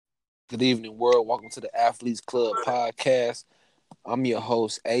Good evening, world. Welcome to the Athletes Club podcast. I'm your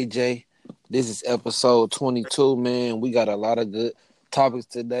host, AJ. This is episode 22, man. We got a lot of good topics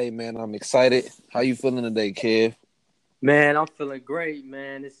today, man. I'm excited. How you feeling today, Kev? Man, I'm feeling great,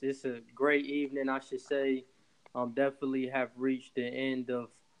 man. It's a great evening, I should say. Definitely have reached the end of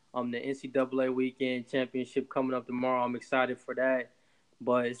the NCAA weekend championship coming up tomorrow. I'm excited for that.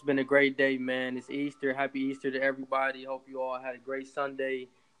 But it's been a great day, man. It's Easter. Happy Easter to everybody. Hope you all had a great Sunday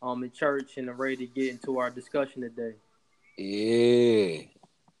in church and are ready to get into our discussion today. Yeah.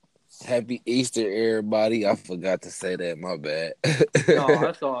 Happy Easter, everybody. I forgot to say that. My bad. No,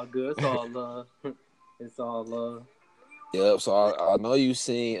 that's all good. It's all love. It's all love. Yep. So I know you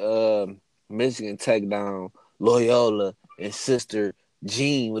seen Michigan take down Loyola and Sister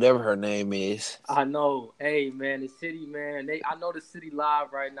Jean, whatever her name is. I know. Hey, man, the city, man. I know the city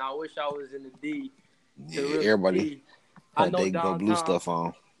live right now. I wish I was in the D to Yeah, really everybody see. I had know they go blue downtown, stuff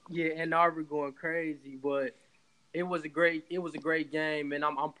on. yeah, Ann Arbor going crazy, but it was a great game, and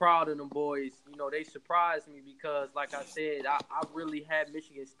I'm proud of them boys. You know, they surprised me because, like I said, I really had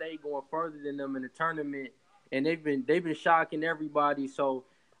Michigan State going further than them in the tournament, and they've been shocking everybody. So,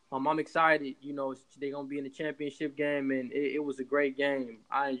 I'm excited. You know, they're gonna be in the championship game, and it was a great game.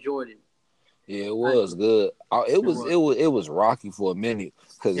 I enjoyed it. Yeah, it I was enjoyed good. It it. It was was. it was it was rocky for a minute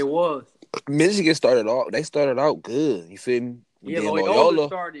It because was. Michigan started off. They started out good. You feel me? And Yeah, then Loyola Loyola,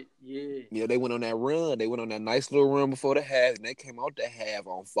 started. Yeah, yeah, they went on that run. They went on that nice little run before the half, and they came out the half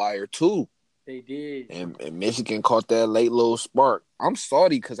on fire too. they did. And Michigan caught that late little spark. I'm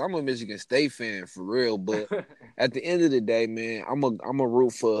salty because I'm a Michigan State fan for real, but at the end of the day, man, I'm a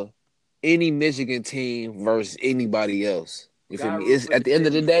root for any Michigan team versus anybody else. You feel Got me? root It's for the at the end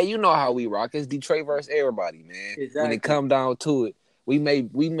of the city. day, you know how we rock. It's Detroit versus everybody, man. When it Exactly. come down to it, we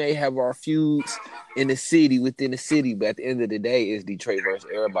may have our feuds in the city within the city, but at the end of the day, it's Detroit versus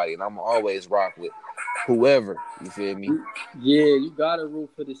everybody, and I'm always rock with whoever. You feel me? Yeah, you gotta root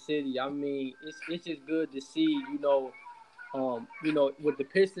for the city. I mean, it's just good to see, with the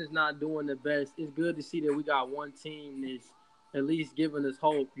Pistons not doing the best, it's good to see that we got one team that's at least giving us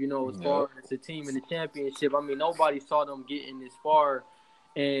hope, as Yep. far as the team in the championship. I mean, nobody saw them getting this far.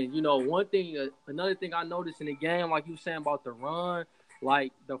 And, another thing I noticed in the game, like you were saying about the run,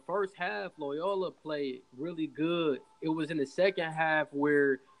 like the first half, Loyola played really good. It was in the second half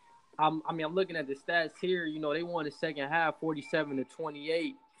where I'm looking at the stats here. They won the second half,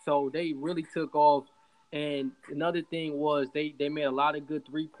 47-28. So they really took off. And another thing was they made a lot of good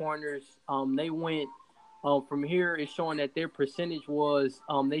 3 pointers. They went from here. It's showing that their percentage was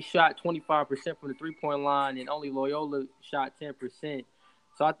they shot 25% from the 3 point line, and only Loyola shot 10%.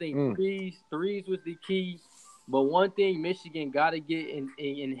 So I think Mm. threes was the key. But one thing Michigan got to get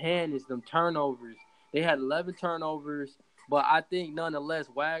in hand is them turnovers. They had 11 turnovers. But I think nonetheless,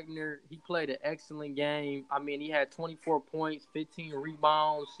 Wagner, he played an excellent game. I mean, he had 24 points, 15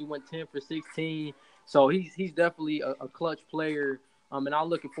 rebounds. He went 10 for 16. So he's definitely a clutch player. And I'm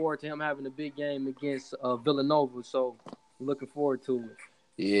looking forward to him having a big game against Villanova. So looking forward to it.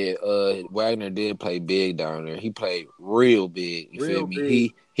 Yeah, Wagner did play big down there. He played real big. You feel Real me?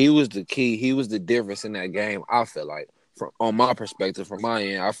 big. He was the key. He was the difference in that game. I feel like, from on my perspective, from my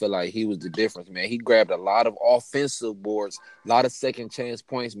end, I feel like he was the difference, man. He grabbed a lot of offensive boards, a lot of second chance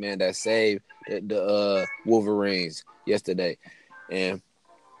points, man, that saved the Wolverines yesterday. And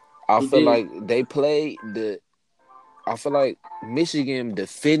I He feel did. like they played the. I feel like Michigan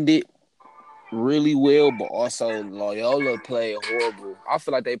defended really well, but also Loyola played horrible. I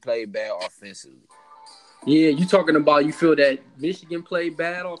feel like they played bad offensively. Yeah, you feel that Michigan played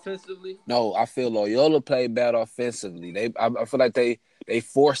bad offensively? No, I feel Loyola played bad offensively. I feel like they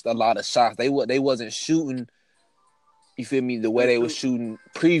forced a lot of shots. They wasn't shooting. You feel me? The way Let's they was shoot. shooting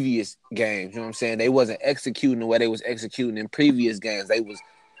previous games. You know what I'm saying? They wasn't executing the way they was executing in previous games.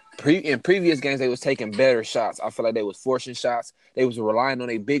 In previous games they was taking better shots. I feel like they was forcing shots. They was relying on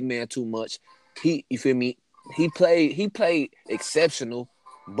a big man too much. You feel me? He played exceptional,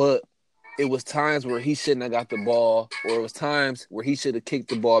 but it was times where he shouldn't have got the ball, or it was times where he should have kicked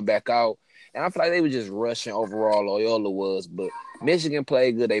the ball back out. And I feel like they were just rushing overall. Loyola was, but Michigan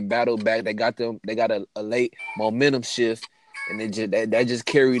played good. They battled back. They got a late momentum shift, and that just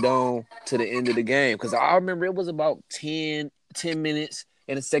carried on to the end of the game. Because I remember it was about 10 minutes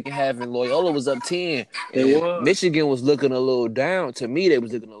in the second half, and Loyola was up 10, It and was. Michigan was looking a little down. To me, they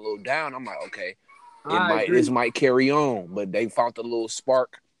was looking a little down. I'm like, okay, I this agree. might carry on, but they found a little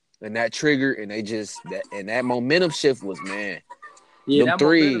spark and that trigger, and that momentum shift was, man, Yeah, them that momentum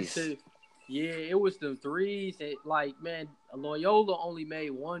threes. shift. Yeah, it was the threes. Man, Loyola only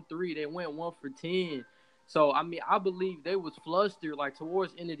made 1 3. They went 1 for 10. So I mean, I believe they was flustered like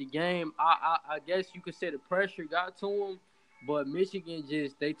towards the end of the game. I guess you could say the pressure got to them, but Michigan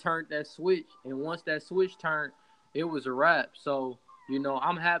just they turned that switch, and once that switch turned, it was a wrap. So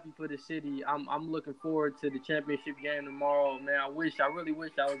I'm happy for the city. I'm looking forward to the championship game tomorrow, man. I really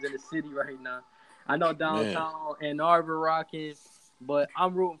wish I was in the city right now. I know Man, downtown Ann Arbor rocking, but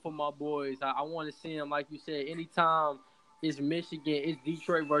I'm rooting for my boys. I want to see them, like you said, anytime it's Michigan, it's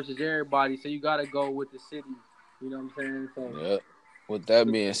Detroit versus everybody, so you got to go with the city. You know what I'm saying? So yeah. With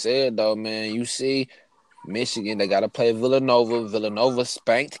that being said, though, man, you see Michigan, they got to play Villanova. Villanova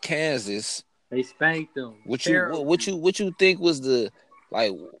spanked Kansas. they spanked them What you what, what terribly. you what you think was the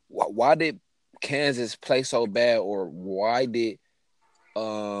like? Why did Kansas play so bad, or why did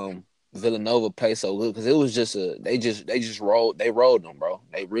Villanova play so good? Because it was just they rolled them, bro.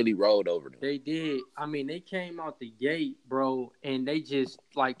 They really rolled over them. They did. I mean, they came out the gate, bro, and they just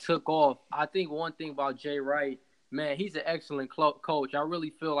like took off. I think one thing about Jay Wright, man, he's an excellent coach. I really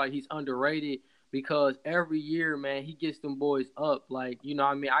feel like he's underrated because every year, man, he gets them boys up. Like, what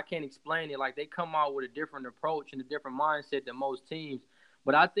I mean? I can't explain it. Like, they come out with a different approach and a different mindset than most teams.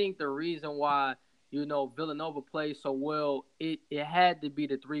 But I think the reason why, Villanova plays so well, it had to be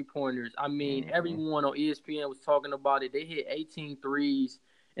the three-pointers. I mean, Mm-hmm. everyone on ESPN was talking about it. They hit 18 threes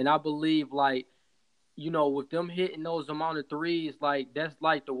and I believe, like, with them hitting those amount of threes, like, that's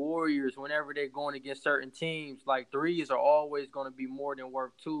like the Warriors whenever they're going against certain teams. Like, threes are always going to be more than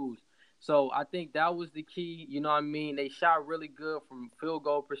worth twos. So I think that was the key. You know what I mean? They shot really good from field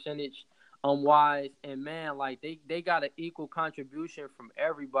goal percentage wise. And, man, like, they got an equal contribution from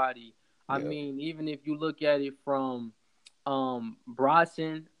everybody. I Yeah, mean, even if you look at it from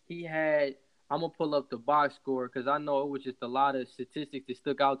Bronson, he had I'm gonna pull up the box score because I know it was just a lot of statistics that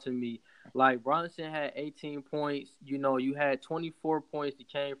stuck out to me. Like Bronson had 18 points. You had 24 points that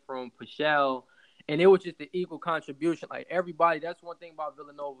came from Paschal, and it was just an equal contribution. Like everybody, that's one thing about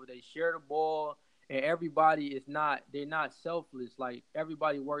Villanova. They share the ball, and everybody they're not selfless. Like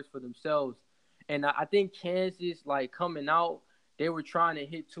everybody works for themselves. And I think Kansas, like coming out, they were trying to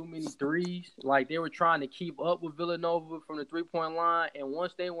hit too many threes. Like they were trying to keep up with Villanova from the 3-point line, and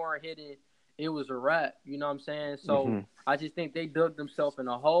once they weren't hitting, it was a wrap. You know what I'm saying? So hmm I just think they dug themselves in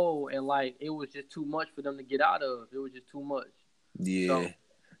a hole, and like it was just too much for them to get out of. It was just too much. yeah. So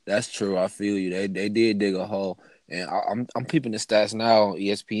That's true. I feel you. They did dig a hole, and I'm peeping the stats now on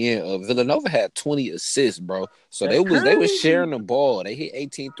ESPN. Villanova had 20 assists, bro. So that's they was crazy. sharing the ball. They hit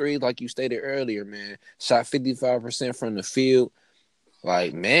 18 threes, like you stated earlier, man. Shot 55% from the field.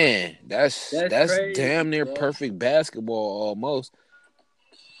 Like, man, That's that's crazy, damn near bro. perfect basketball almost.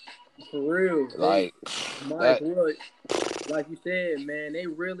 For real. They Like Mike that. Wood, like you said, man, they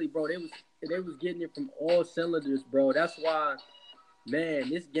really, bro, they was getting it from all cylinders, bro. That's why, man,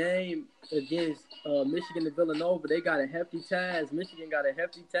 this game against Michigan and Villanova, they got a hefty task. Michigan got a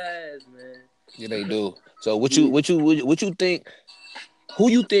hefty task, Yeah, they man. do. So what you Yeah. what you what you think? Who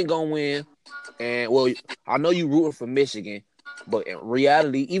you think gonna win? And well, I know you rooting for Michigan, but in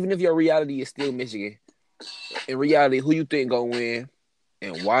reality, even if your reality is still Michigan, in reality, who you think gonna win,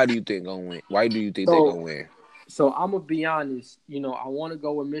 and why do you think gonna win? Why do you think they So gonna win? So I'm gonna be honest. I want to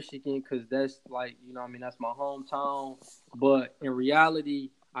go with Michigan because that's like, I mean, that's my hometown. But in reality,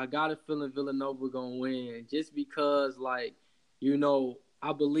 I got a feeling Villanova gonna win just because, like,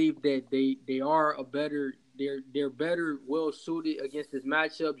 I believe that they are a better they're better well suited against this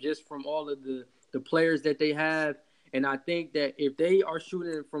matchup just from all of the players that they have. And I think that if they are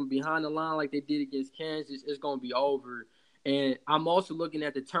shooting from behind the line like they did against Kansas, it's gonna be over. And I'm also looking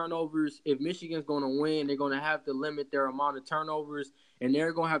at the turnovers. If Michigan's going to win, they're going to have to limit their amount of turnovers, and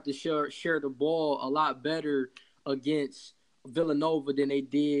they're going to have to share the ball a lot better against Villanova than they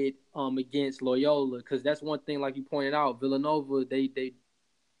did against Loyola. Because that's one thing, like you pointed out, Villanova they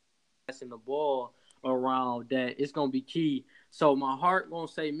passing the ball around that it's going to be key. So my heart going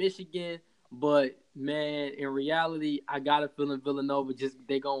to say Michigan, but man, in reality, I got a feeling Villanova just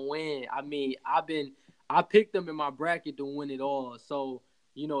they going to win. I mean, I picked them in my bracket to win it all. So,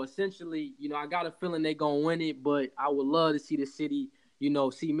 essentially, I got a feeling they're going to win it, but I would love to see the city,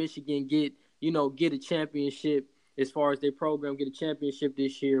 see Michigan get a championship as far as their program, get a championship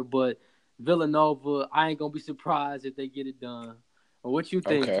this year. But Villanova, I ain't going to be surprised if they get it done. What you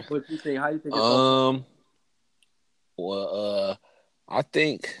think? Okay. What you think? How you think it's going to go? Um. Well, I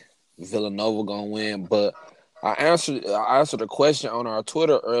think Villanova gonna win, but I answered a question on our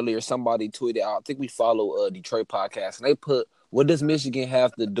Twitter earlier. Somebody tweeted out. I think we follow Detroit podcast, and they put, "What does Michigan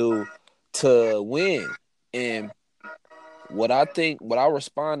have to do to win?" And what I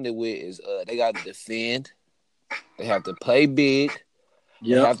responded with is, they got to defend. They have to play big. They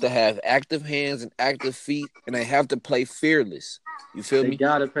Yep. have to have active hands and active feet, and they have to play fearless. You feel They me?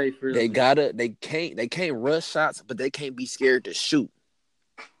 gotta pay for They this. gotta, they can't rush shots, but they can't be scared to shoot.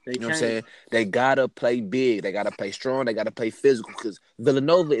 They You know what I'm can't. saying? They gotta play big. They gotta play strong. They gotta play physical because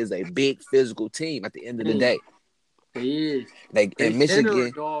Villanova is a big physical team. At the end of the day, They is. they They in center a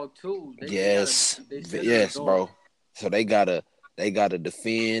Michigan. dog too. They got a Yes, they center a yes, dog. bro. So they gotta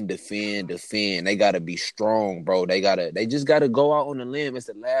defend, defend, defend. They gotta be strong, bro. They just gotta go out on the limb. It's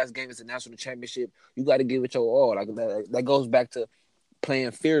the last game. It's the national championship. You gotta give it your all. Like that goes back to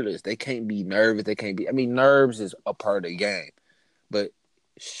playing fearless. They can't be nervous. They can't be. I mean, nerves is a part of the game, but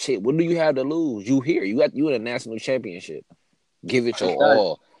shit, what do you have to lose? You here? You in a national championship. Give it your Exactly.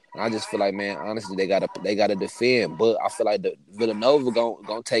 all. And I just feel like, man, honestly, they gotta defend. But I feel like the Villanova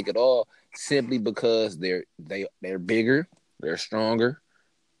gonna take it all simply because they're bigger, they're stronger.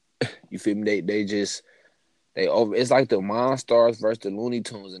 You feel me? They over. It's like the Monstars versus the Looney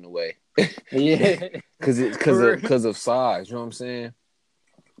Tunes in a way, Yeah. cause it's for cause of size. You know what I'm saying?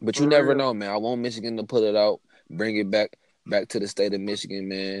 But you for never real. know, man. I want Michigan to pull it out, bring it back to the state of Michigan,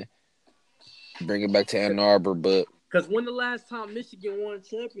 man. Bring it back to Ann Arbor, but Because when the last time Michigan won a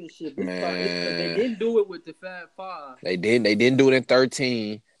championship, they man, didn't do it with the Fab Five. they didn't do it in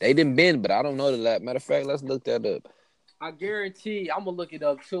 13. They didn't bend, but I don't know the last. Matter of fact, let's look that up. I guarantee I'm gonna look it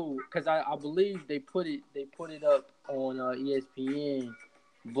up too, because I believe they put it up on ESPN,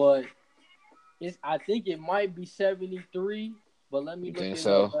 but I think it might be 73, but let me You look think it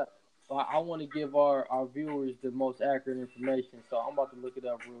up. so? I want to give our viewers the most accurate information, so I'm about to look it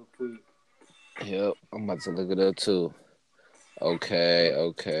up real quick. Yep, I'm about to look it up too. Okay.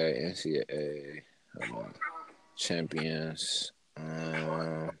 NCAA hold on. Champions.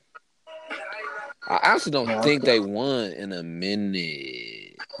 I actually don't Oh, think okay. they won in a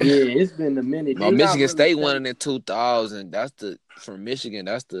minute. Yeah, it's been a minute. No, They not Michigan really State won take. it in 2000. That's the from Michigan.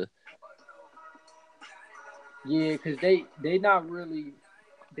 That's the Yeah, because they not really.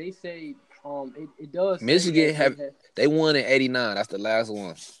 They say it does say Michigan that they have have. they won in '89. That's the last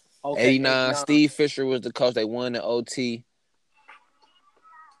one. Okay, '89. 89. Steve Fisher was the coach. They won the OT.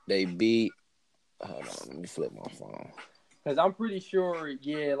 They beat. Hold on, let me flip my phone. Because I'm pretty sure,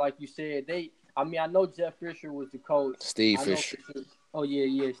 yeah, like you said, they. I mean, I know Jeff Fisher was the coach. Steve I know Fisher. for sure. Oh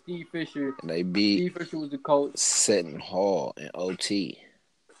yeah. Steve Fisher. And they beat Steve Fisher was the coach. Seton Hall in OT.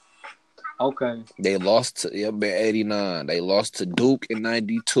 Okay, They lost to in '89. They lost to Duke in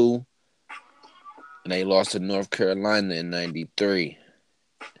 '92, and they lost to North Carolina in '93.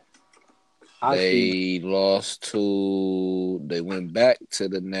 I see. They lost to. They went back to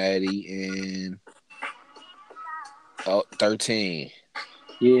the Natty in 13.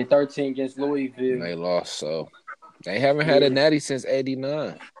 Yeah, 13 against And Louisville. they lost. So they haven't had a Yeah, Natty since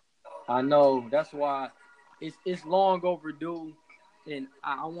 '89. I know. That's why it's long overdue, and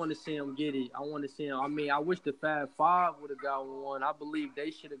I want to see them get it. I want to see them. I mean, I wish the Fab Five would have got one. I believe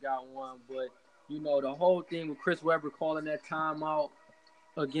they should have got one, but the whole thing with Chris Webber calling that timeout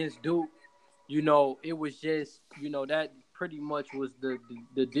against Duke, it was just, that pretty much was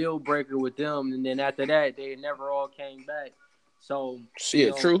the deal breaker with them. And then after that, they never all came back. So, See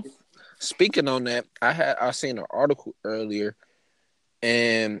it, true. Speaking on that, I seen an article earlier,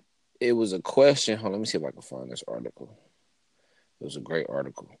 and it was a question. Hold on, let me see if I can find this article. It was a great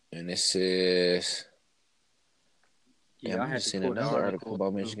article, and it says, yeah, I I had just to seen pull the another article article.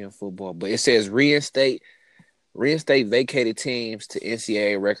 about Michigan football, but it says reinstate vacated teams to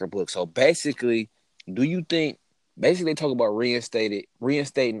NCAA record book. So basically, do you think basically they talk about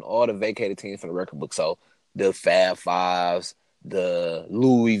reinstating all the vacated teams for the record book? So the Fab Fives, the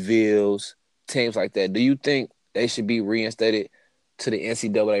Louisvilles, teams like that. Do you think they should be reinstated to the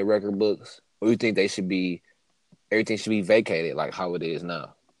NCAA record books, or you think everything should be vacated like how it is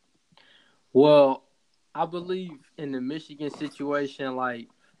now? Well, I believe in the Michigan situation, like,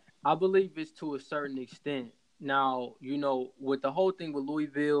 I believe it's to a certain extent. Now, with the whole thing with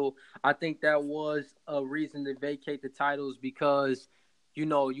Louisville, I think that was a reason to vacate the titles because,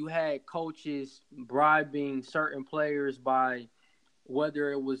 you had coaches bribing certain players by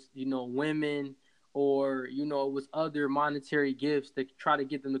whether it was, women or, it was other monetary gifts to try to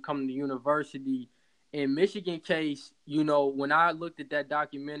get them to come to the university. In Michigan case, when I looked at that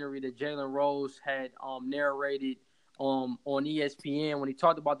documentary that Jalen Rose had narrated on ESPN when he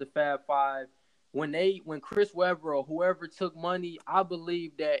talked about the Fab Five, when Chris Webber or whoever took money, I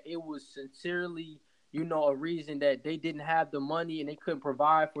believe that it was sincerely, a reason that they didn't have the money and they couldn't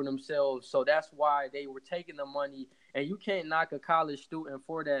provide for themselves. So that's why they were taking the money. And you can't knock a college student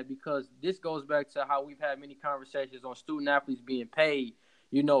for that because this goes back to how we've had many conversations on student athletes being paid.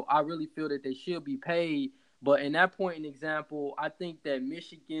 I really feel that they should be paid, But in that point in example, I think that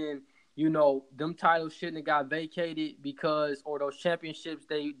Michigan, you know, them titles shouldn't have got vacated because, or those championships,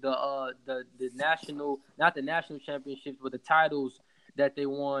 the national, not the national championships, but the titles that they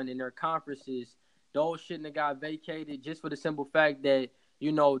won in their conferences, those shouldn't have got vacated just for the simple fact that,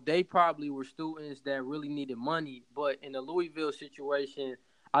 you know, they probably were students that really needed money. But in the Louisville situation,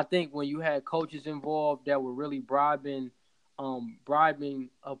 I think when you had coaches involved that were really bribing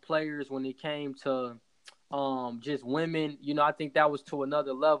players when it came to just women, you know, I think that was to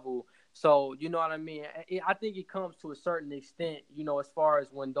another level. So you know what I mean. I think it comes to a certain extent, you know, as far as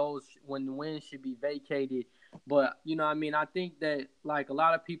when the wins should be vacated. But you know what I mean. I think that like a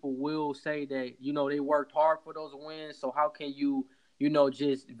lot of people will say that, you know, they worked hard for those wins. So how can you, you know,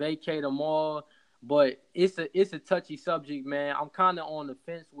 just vacate them all? But it's a touchy subject, man. I'm kind of on the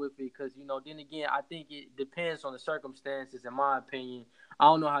fence with it because, you know, then again, I think it depends on the circumstances. In my opinion, I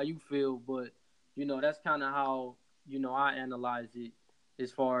don't know how you feel, but you know, that's kind of how, you know, I analyze it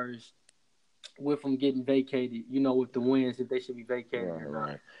as far as with them getting vacated, you know, with the wins, if they should be vacated or not.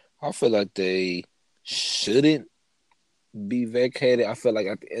 Right. I feel like they shouldn't be vacated. I feel like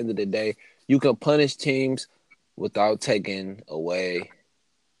at the end of the day, you can punish teams without taking away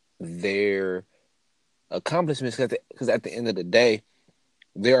their accomplishments. Because at the end of the day,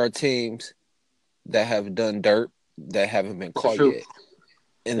 there are teams that have done dirt that haven't been That's caught true. yet,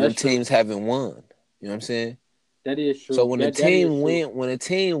 and the That's true. teams haven't won. You know what I'm saying? That is So true. when a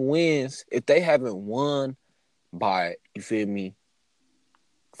team wins, if they haven't won by, you feel me,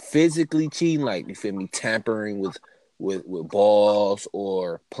 physically cheating, like, you feel me, tampering with balls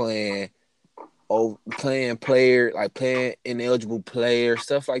or playing ineligible player,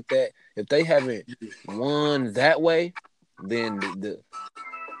 stuff like that. If they haven't won that way, then the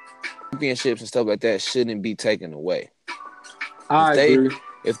championships and stuff like that shouldn't be taken away. I agree.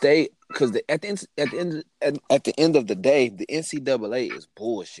 Because at the end of the day, the NCAA is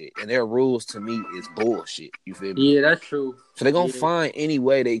bullshit, and their rules to me is bullshit. You feel me? Yeah, that's true. So they're gonna find any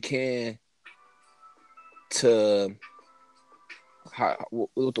way they can to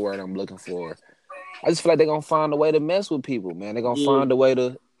what's the word I'm looking for? I just feel like they're gonna find a way to mess with people, man. They're gonna find a way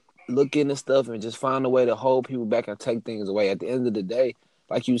to look into stuff and just find a way to hold people back and take things away. At the end of the day,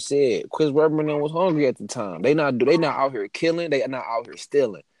 like you said, Chris Webber was hungry at the time. They not out here killing. They are not out here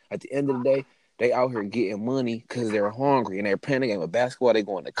stealing. At the end of the day, they out here getting money because they're hungry and they're playing a game of basketball. They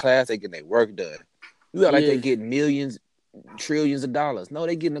going to class. They getting their work done. You got like they getting millions, trillions of dollars. No,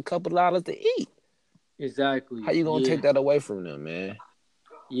 they getting a couple of dollars to eat. Exactly. How you gonna take that away from them, man?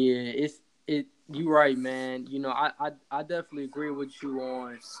 Yeah, you right, man. You know, I definitely agree with you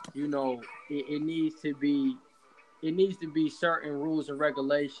on, you know, it needs to be certain rules and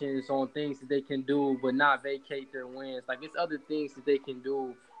regulations on things that they can do, but not vacate their wins. Like it's other things that they can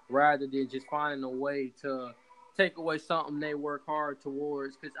do rather than just finding a way to take away something they work hard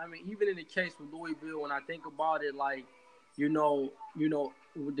towards. Because I mean, even in the case with Louisville, when I think about it, like you know,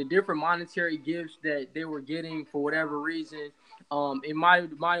 the different monetary gifts that they were getting for whatever reason, it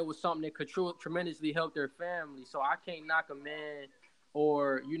might was something that could tremendously help their family. So I can't knock a man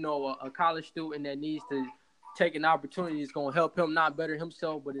or, you know, a college student that needs to take an opportunity that's gonna help him not better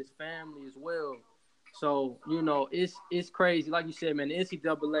himself but his family as well. So, you know, it's crazy. Like you said, man, the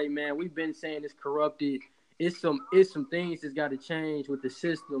NCAA, man, we've been saying it's corrupted. It's some things that's got to change with the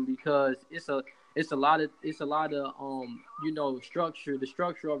system because it's a lot of you know, structure. The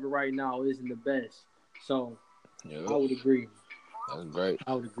structure of it right now isn't the best. So I would agree. That's great.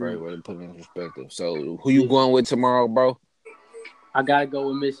 I would agree. Great way to put it in perspective. So who you going with tomorrow, bro? I gotta go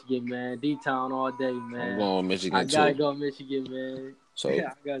with Michigan, man. D-Town all day, man. I'm going with Michigan too. I gotta go with Michigan, man. So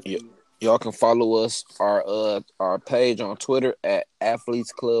I got you. Y'all can follow us our page on Twitter at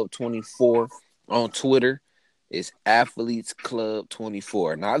Athletes Club 24. On Twitter, it's Athletes Club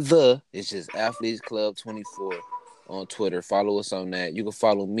 24. Not it's just Athletes Club 24 on Twitter. Follow us on that. You can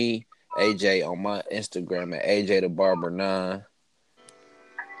follow me, AJ, on my Instagram at AJ the Barber 9.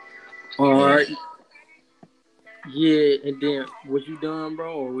 All right. Yeah, and then was you done,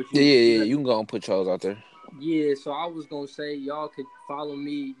 bro, or was you? Yeah. You can go and put yours out there. Yeah, so I was gonna say y'all could follow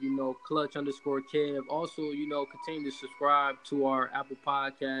me, you know, Clutch_Kev. Also, you know, continue to subscribe to our Apple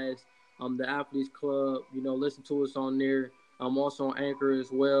Podcast, the Athletes Club. You know, listen to us on there. I'm also on Anchor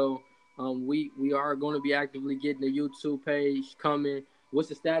as well. We are going to be actively getting a YouTube page coming. What's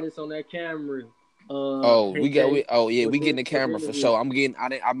the status on that camera? We getting the camera for sure. I've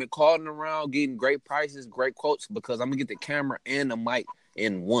been calling around, getting great prices, great quotes because I'm gonna get the camera and the mic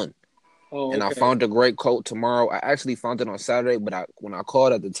in one. And I found a great quote tomorrow. I actually found it on Saturday, but when I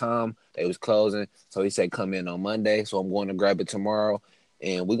called at the time, they was closing. So he said come in on Monday. So I'm going to grab it tomorrow.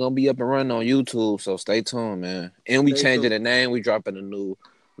 And we're gonna be up and running on YouTube, so stay tuned, man. And we Stay changing tuned. the name. We dropping a new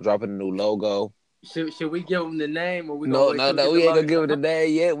logo. Should we give them the name, or we gonna No, wait no, till we no. get the We ain't gonna logo? give it a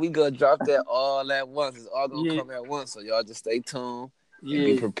name yet. We gonna drop that all at once. It's all gonna Yeah, come at once. So y'all just stay tuned and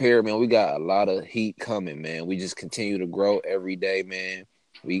be yeah. prepared, man. We got a lot of heat coming, man. We just continue to grow every day, man.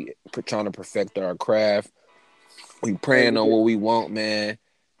 We trying to perfect our craft. We Hey, praying on what we want, man.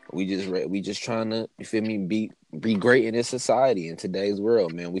 We just trying to, you feel me, be great in this society in today's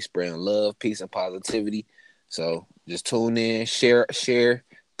world, man. We spreading love, peace, and positivity. So just tune in, share,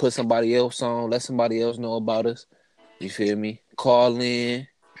 put somebody else on, let somebody else know about us. You feel me? Call in,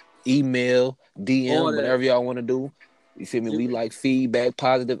 email, all DM, that. whatever y'all want to do. You feel me? We like feedback,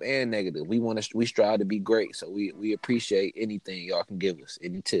 positive and negative. We strive to be great. So we appreciate anything y'all can give us,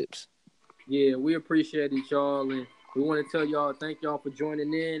 any tips. Yeah, we appreciate it, y'all, and we want to tell y'all thank y'all for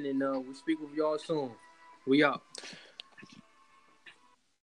joining in, and we speak with y'all soon. We out.